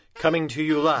Coming to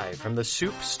you live from the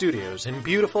Soup Studios in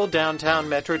beautiful downtown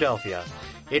Metrodelphia,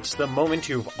 it's the moment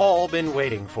you've all been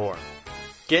waiting for.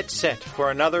 Get set for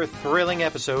another thrilling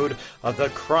episode of the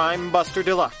Crime Buster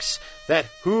Deluxe, that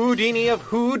Houdini of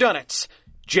whodunits,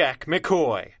 Jack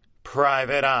McCoy,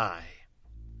 Private Eye.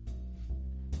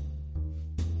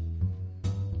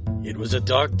 It was a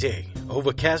dark day,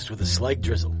 overcast with a slight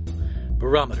drizzle.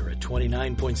 Barometer at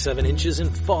 29.7 inches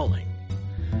and falling.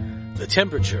 The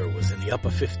temperature was in the upper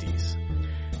 50s.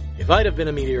 If I'd have been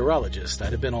a meteorologist,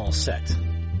 I'd have been all set.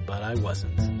 But I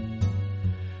wasn't.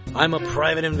 I'm a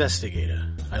private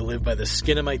investigator. I live by the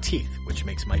skin of my teeth, which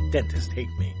makes my dentist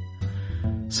hate me.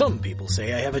 Some people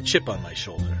say I have a chip on my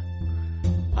shoulder.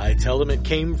 I tell them it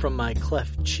came from my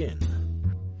cleft chin.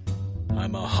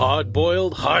 I'm a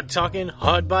hard-boiled, hard-talking,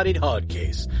 hard-bodied hard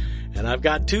case, and I've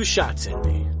got 2 shots in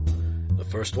me. The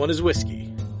first one is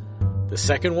whiskey. The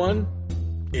second one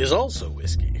is also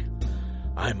whiskey.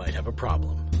 I might have a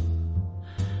problem.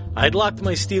 I'd locked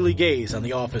my steely gaze on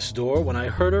the office door when I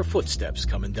heard her footsteps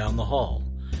coming down the hall.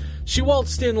 She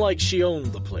waltzed in like she owned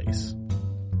the place.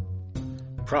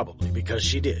 Probably because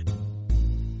she did.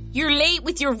 You're late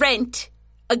with your rent.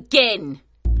 Again.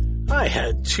 I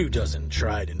had 24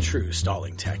 tried and true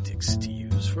stalling tactics to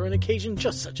use for an occasion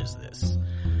just such as this.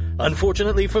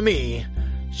 Unfortunately for me,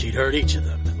 she'd heard each of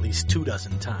them at least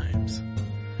 24 times.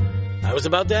 I was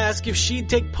about to ask if she'd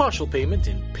take partial payment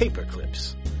in paper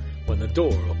clips when the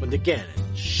door opened again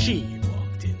and she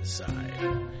walked inside.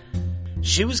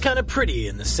 She was kind of pretty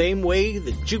in the same way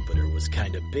that Jupiter was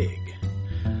kind of big.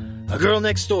 A girl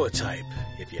next door type,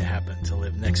 if you happen to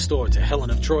live next door to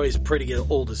Helen of Troy's pretty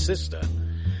older sister.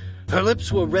 Her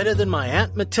lips were redder than my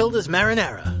Aunt Matilda's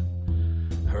marinara.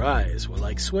 Her eyes were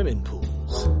like swimming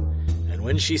pools. And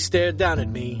when she stared down at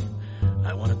me,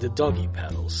 I wanted to doggy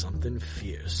paddle something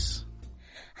fierce.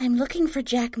 I'm looking for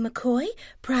Jack McCoy,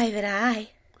 Private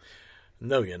Eye.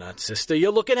 No, you're not, sister.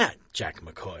 You're looking at Jack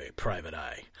McCoy, Private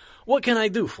Eye. What can I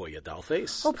do for you,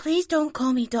 Dollface? Oh, please don't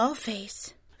call me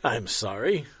Dollface. I'm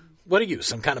sorry. What are you,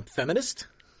 some kind of feminist?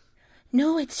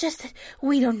 No, it's just that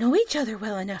we don't know each other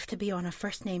well enough to be on a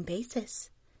first-name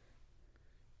basis.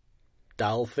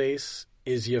 Dollface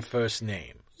is your first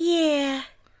name? Yeah.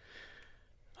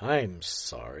 I'm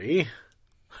sorry.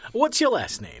 What's your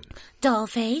last name?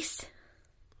 Dollface.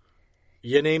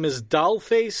 Your name is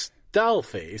Dollface?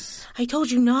 Dollface? I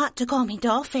told you not to call me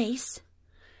Dollface.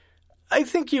 I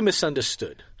think you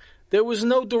misunderstood. There was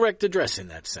no direct address in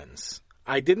that sentence.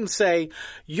 I didn't say,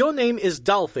 your name is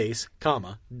Dollface,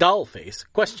 comma, Dollface,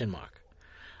 question mark.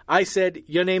 I said,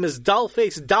 your name is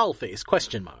Dollface, Dollface,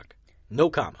 question mark.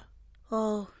 No comma.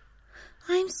 Oh,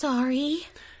 I'm sorry.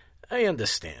 I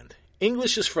understand.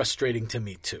 English is frustrating to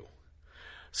me, too.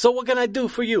 So what can I do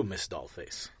for you, Miss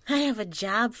Dollface? I have a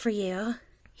job for you.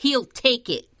 He'll take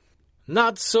it.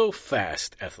 Not so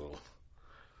fast, Ethel.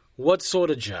 What sort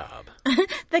of job?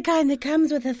 The kind that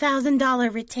comes with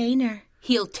 $1,000 retainer.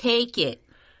 He'll take it.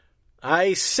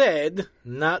 I said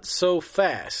not so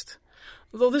fast.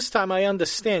 Though this time I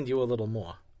understand you a little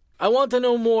more. I want to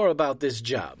know more about this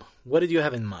job. What did you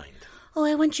have in mind? Oh,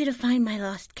 I want you to find my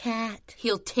lost cat.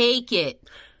 He'll take it.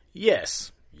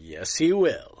 Yes. Yes, he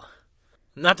will.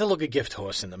 Not to look a gift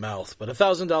horse in the mouth, but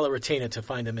 $1,000 retainer to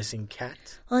find a missing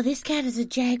cat? Well, this cat is a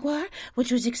jaguar,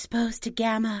 which was exposed to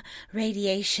gamma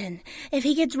radiation. If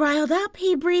he gets riled up,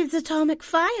 he breathes atomic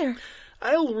fire.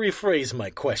 I'll rephrase my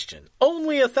question.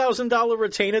 Only $1,000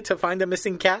 retainer to find a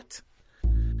missing cat?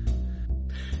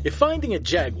 If finding a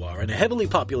jaguar in a heavily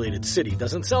populated city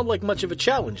doesn't sound like much of a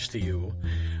challenge to you,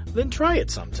 then try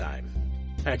it sometime.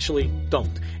 Actually,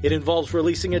 don't. It involves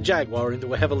releasing a jaguar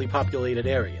into a heavily populated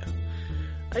area.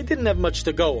 I didn't have much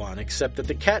to go on, except that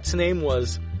the cat's name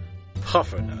was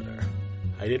Puffernutter.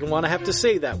 I didn't want to have to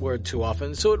say that word too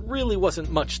often, so it really wasn't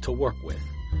much to work with.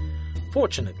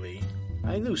 Fortunately,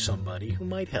 I knew somebody who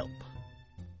might help.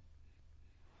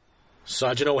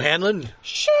 Sergeant O'Hanlon?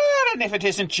 Sure, and if it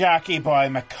isn't Jackie Boy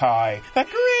McCoy, the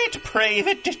great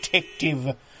private detective.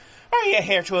 Are you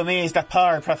here to amaze the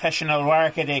poor professional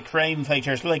workaday crime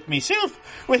fighters like myself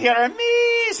with your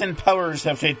amazing powers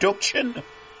of deduction?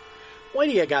 Why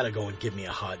do you gotta go and give me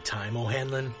a hard time,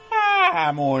 O'Hanlon?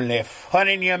 I'm only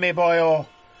funning you, me boyo.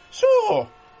 So,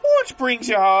 what brings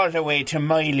you all the way to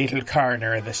my little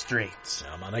corner of the streets?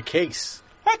 I'm on a case.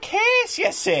 A case, you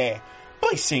say?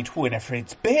 By St.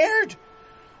 Winifred's beard.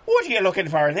 What are you looking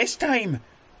for this time?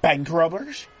 Bank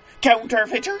robbers?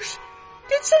 Counterfeiters?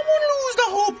 Did someone lose the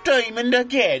Hope Diamond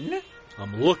again?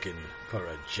 I'm looking for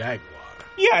a jaguar.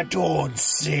 You don't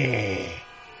say.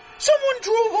 Someone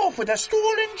drove off with a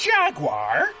stolen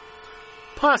jaguar?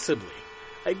 Possibly.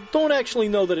 I don't actually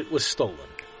know that it was stolen.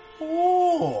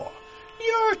 Oh,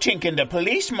 thinking the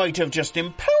police might have just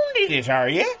impounded it, are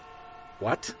you?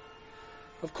 What?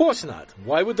 Of course not.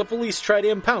 Why would the police try to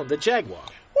impound the Jaguar?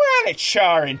 Well, it's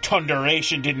sure in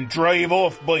thunderation didn't drive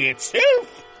off by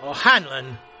itself. Oh,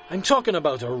 Hanlon, I'm talking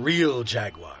about a real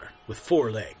Jaguar with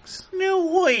 4 legs. Now,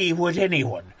 why would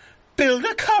anyone build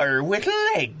a car with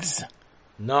legs?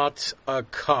 Not a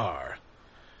car.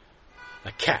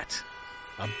 A cat.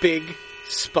 A big,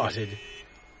 spotted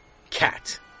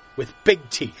cat with big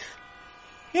teeth.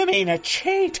 You mean a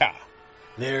cheetah?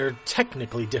 They're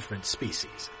technically different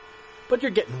species, but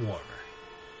you're getting warmer.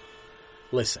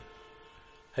 Listen,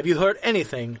 have you heard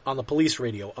anything on the police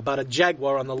radio about a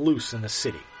Jaguar on the loose in the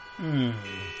city?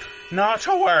 Not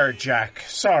a word, Jack.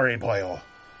 Sorry, boyo.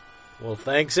 Well,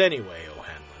 thanks anyway,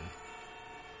 O'Hanlon.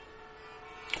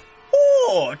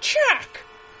 Oh, Jack!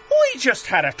 I just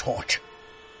had a thought.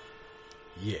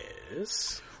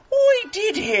 Yes? I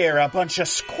did hear a bunch of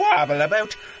squabble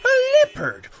about a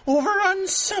leopard over on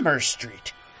Summer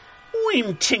Street.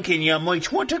 I'm thinking you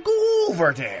might want to go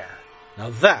over there. Now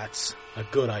that's a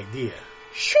good idea.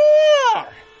 Sure!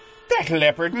 That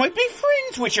leopard might be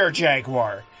friends with your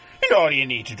Jaguar, and all you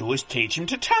need to do is teach him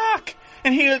to talk,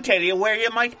 and he'll tell you where you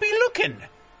might be looking.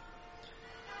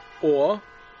 Or,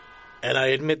 and I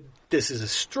admit this is a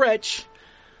stretch,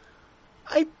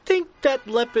 I think that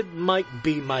leopard might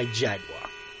be my Jaguar.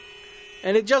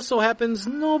 And it just so happens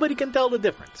nobody can tell the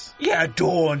difference. You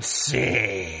don't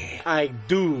say. I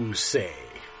do say.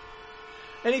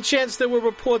 Any chance there were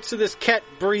reports of this cat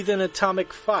breathing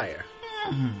atomic fire?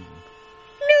 Now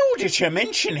that you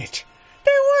mention it,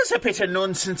 there was a bit of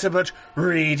nonsense about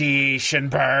radiation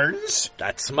burns.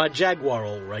 That's my Jaguar,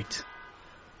 all right.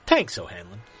 Thanks,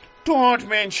 O'Hanlon. Don't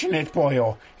mention it,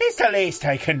 boyo. It's the least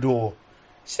I can do.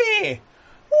 Say,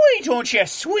 why don't you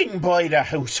swing by the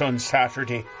house on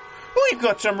Saturday? We've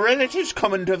got some relatives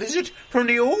coming to visit from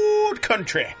the old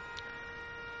country.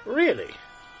 Really?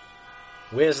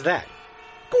 Where's that?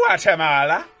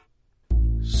 Guatemala.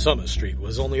 Summer Street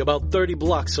was only about 30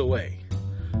 blocks away.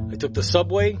 I took the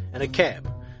subway and a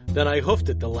cab. Then I hoofed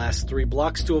it the last 3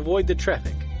 blocks to avoid the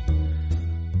traffic.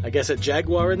 I guess a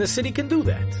Jaguar in the city can do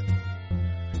that.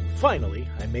 Finally,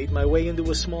 I made my way into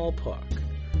a small park.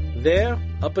 There,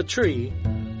 up a tree,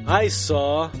 I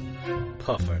saw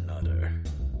Puffernutter.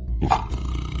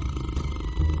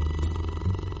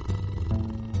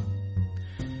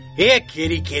 Here,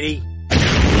 kitty, kitty.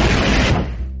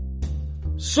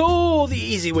 So the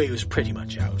easy way was pretty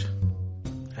much out.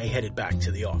 I headed back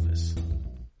to the office.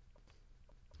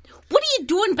 What are you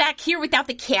doing back here without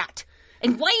the cat?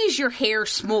 And why is your hair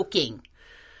smoking?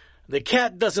 The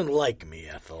cat doesn't like me,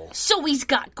 Ethel. So he's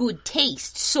got good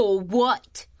taste, so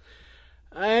what?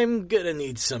 I'm gonna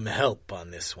need some help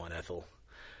on this one, Ethel.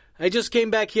 I just came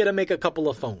back here to make a couple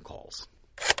of phone calls.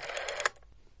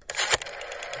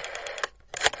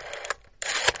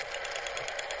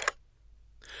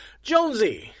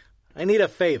 Jonesy, I need a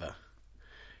favor.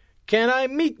 Can I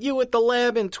meet you at the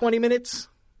lab in 20 minutes?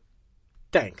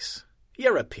 Thanks.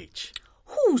 You're a peach.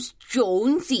 Who's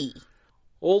Jonesy?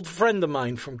 Old friend of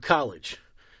mine from college.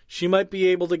 She might be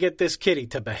able to get this kitty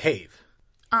to behave.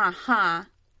 Uh-huh.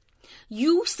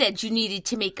 You said you needed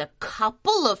to make a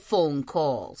couple of phone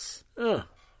calls. Oh,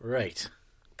 right.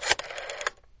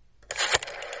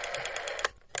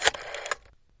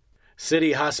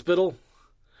 City Hospital?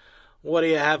 What do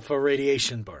you have for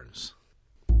radiation burns?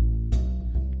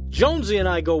 Jonesy and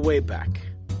I go way back.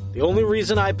 The only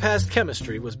reason I passed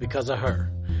chemistry was because of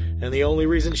her. And the only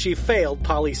reason she failed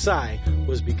poli-sci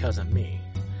was because of me.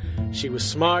 She was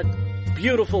smart,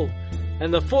 beautiful,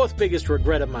 and the 4th biggest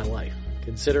regret of my life,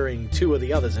 considering 2 of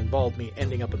the others involved me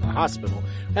ending up in the hospital,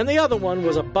 and the other one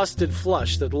was a busted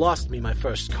flush that lost me my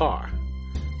first car.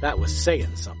 That was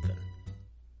saying something.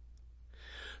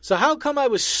 So how come I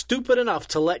was stupid enough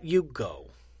to let you go?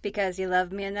 Because you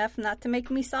loved me enough not to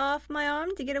make me saw off my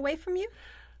arm to get away from you?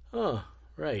 Oh,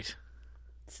 right.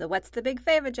 So what's the big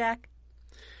favor, Jack?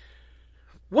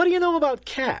 What do you know about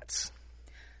cats?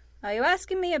 Are you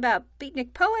asking me about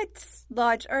beatnik poets,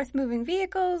 large earth-moving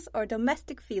vehicles, or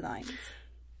domestic felines?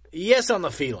 Yes on the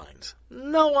felines.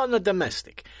 No on the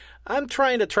domestic. I'm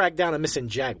trying to track down a missing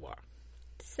Jaguar.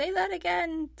 Say that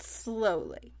again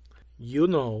slowly. You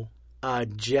know, a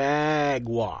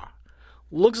Jaguar.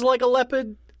 Looks like a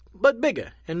leopard, but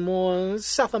bigger and more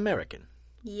South American.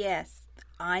 Yes,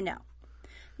 I know.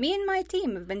 Me and my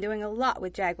team have been doing a lot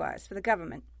with Jaguars for the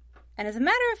government. And as a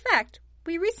matter of fact,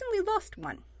 we recently lost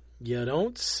one. You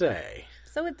don't say.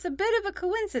 So it's a bit of a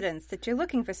coincidence that you're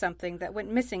looking for something that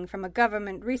went missing from a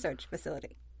government research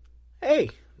facility.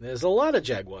 Hey, there's a lot of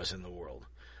Jaguars in the world.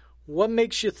 What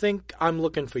makes you think I'm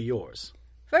looking for yours?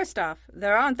 First off,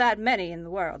 there aren't that many in the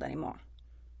world anymore.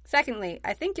 Secondly,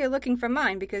 I think you're looking for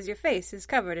mine because your face is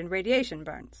covered in radiation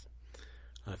burns.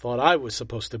 I thought I was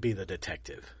supposed to be the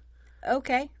detective.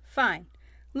 Okay, fine.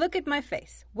 Look at my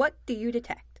face. What do you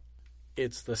detect?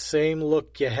 It's the same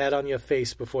look you had on your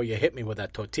face before you hit me with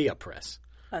that tortilla press.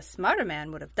 A smarter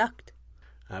man would have ducked.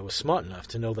 I was smart enough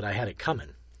to know that I had it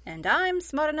coming. And I'm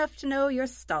smart enough to know you're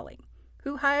stalling.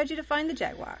 Who hired you to find the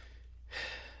Jaguar?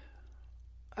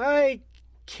 I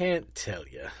can't tell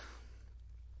you.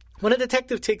 When a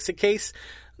detective takes a case,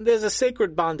 there's a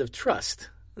sacred bond of trust.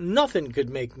 Nothing could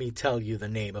make me tell you the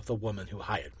name of the woman who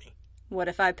hired me. What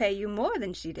if I pay you more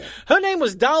than she did? Her name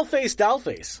was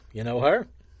Dollface. You know her?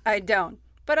 I don't,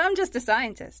 but I'm just a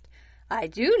scientist. I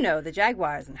do know the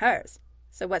Jaguar isn't hers.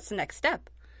 So what's the next step?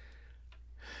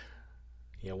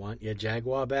 You want your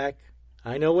Jaguar back?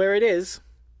 I know where it is.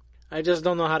 I just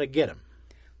don't know how to get him.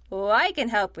 Well, I can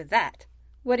help with that.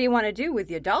 What do you want to do with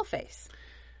your Dollface?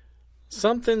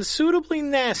 Something suitably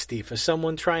nasty for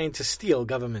someone trying to steal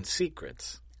government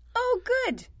secrets. Oh,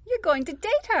 good. You're going to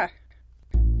date her.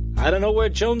 I don't know where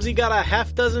Jonesy got a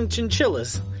half-dozen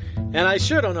chinchillas, and I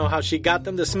sure don't know how she got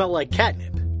them to smell like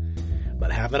catnip.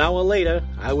 But half an hour later,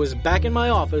 I was back in my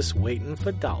office waiting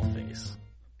for Dollface.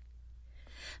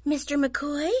 Mr.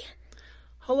 McCoy?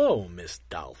 Hello, Miss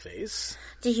Dollface.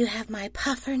 Do you have my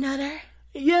puffernutter?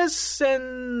 Yes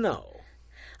and no.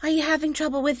 Are you having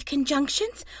trouble with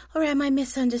conjunctions, or am I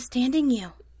misunderstanding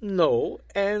you? No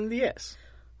and yes.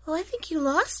 Oh, I think you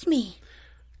lost me.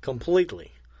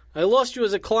 Completely. I lost you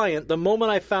as a client the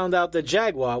moment I found out the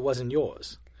Jaguar wasn't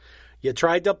yours. You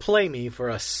tried to play me for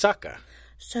a sucker.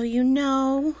 So you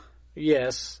know?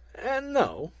 Yes and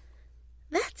no.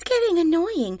 That's getting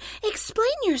annoying. Explain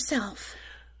yourself.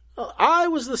 I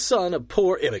was the son of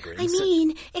poor immigrants. I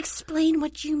mean, explain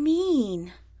what you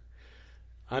mean.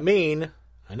 I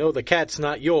know the cat's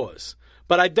not yours,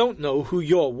 but I don't know who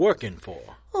you're working for.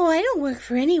 Oh, I don't work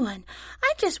for anyone.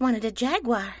 I just wanted a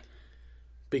Jaguar.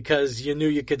 Because you knew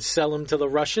you could sell him to the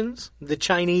Russians? The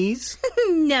Chinese?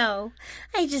 No,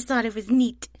 I just thought it was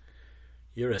neat.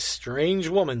 You're a strange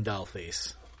woman,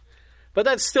 Dollface. But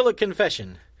that's still a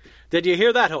confession. Did you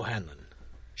hear that, O'Hanlon?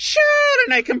 Sure,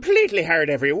 and I completely heard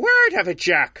every word of it,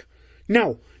 Jack.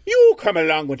 Now, you come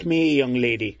along with me, young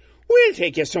lady. We'll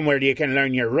take you somewhere you can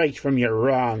learn your right from your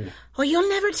wrong. Oh, you'll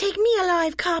never take me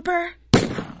alive, Copper.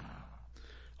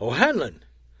 O'Hanlon,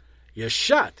 you're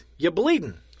shot. You're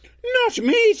bleeding. Not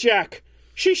me, Jack.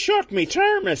 She shot me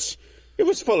thermos. It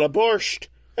was full of borscht.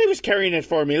 I was carrying it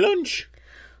for me lunch.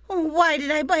 Oh, why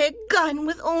did I buy a gun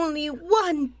with only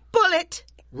one bullet?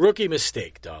 Rookie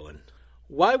mistake, darling.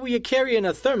 Why were you carrying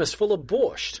a thermos full of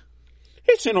borscht?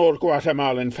 It's an old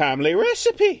Guatemalan family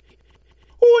recipe.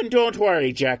 Oh, and don't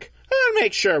worry, Jack. I'll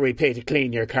make sure we pay to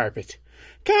clean your carpet.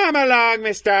 Come along,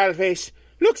 Miss Dollface.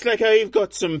 Looks like I've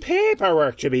got some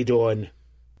paperwork to be done.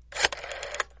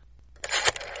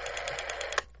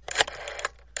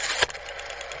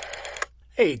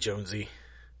 Hey, Jonesy.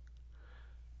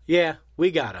 Yeah,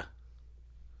 we got her.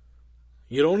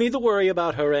 You don't need to worry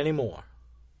about her anymore.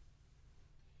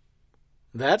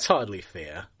 That's hardly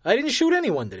fair. I didn't shoot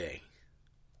anyone today.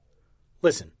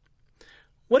 Listen,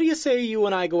 what do you say you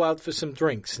and I go out for some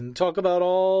drinks and talk about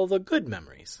all the good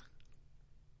memories?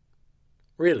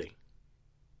 Really?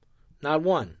 Not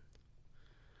one.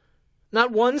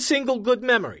 Not one single good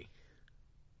memory.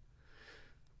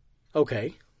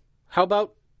 Okay, how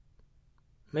about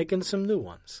making some new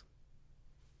ones?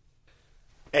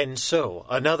 And so,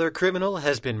 another criminal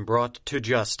has been brought to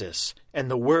justice,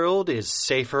 and the world is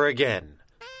safer again.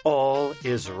 All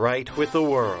is right with the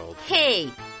world.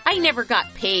 Hey, I never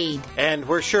got paid. And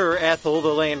we're sure Ethel,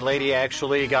 the landlady,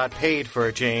 actually got paid for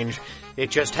a change.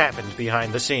 It just happened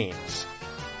behind the scenes.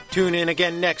 Tune in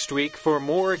again next week for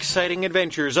more exciting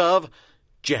adventures of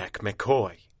Jack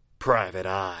McCoy, Private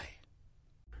Eye.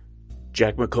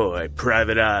 Jack McCoy,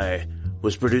 Private Eye,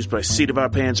 was produced by Seat of Our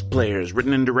Pants Players,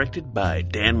 written and directed by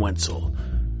Dan Wenzel.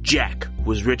 Jack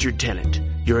was Richard Tennant.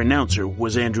 Your announcer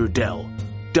was Andrew Dell.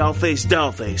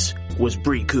 Dollface was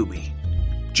Bree Kuby.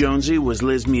 Jonesy was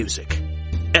Liz Music.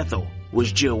 Ethel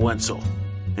was Jill Wenzel.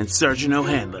 And Sergeant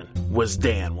O'Hanlon was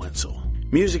Dan Wenzel.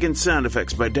 Music and sound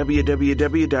effects by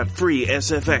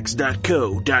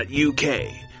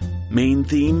www.freesfx.co.uk. Main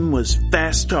theme was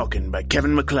Fast Talkin' by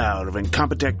Kevin MacLeod of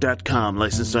Incompetech.com,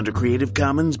 licensed under Creative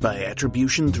Commons by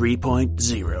Attribution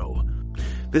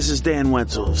 3.0. This is Dan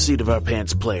Wenzel, Seat of Our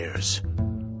Pants Players.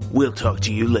 We'll talk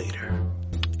to you later.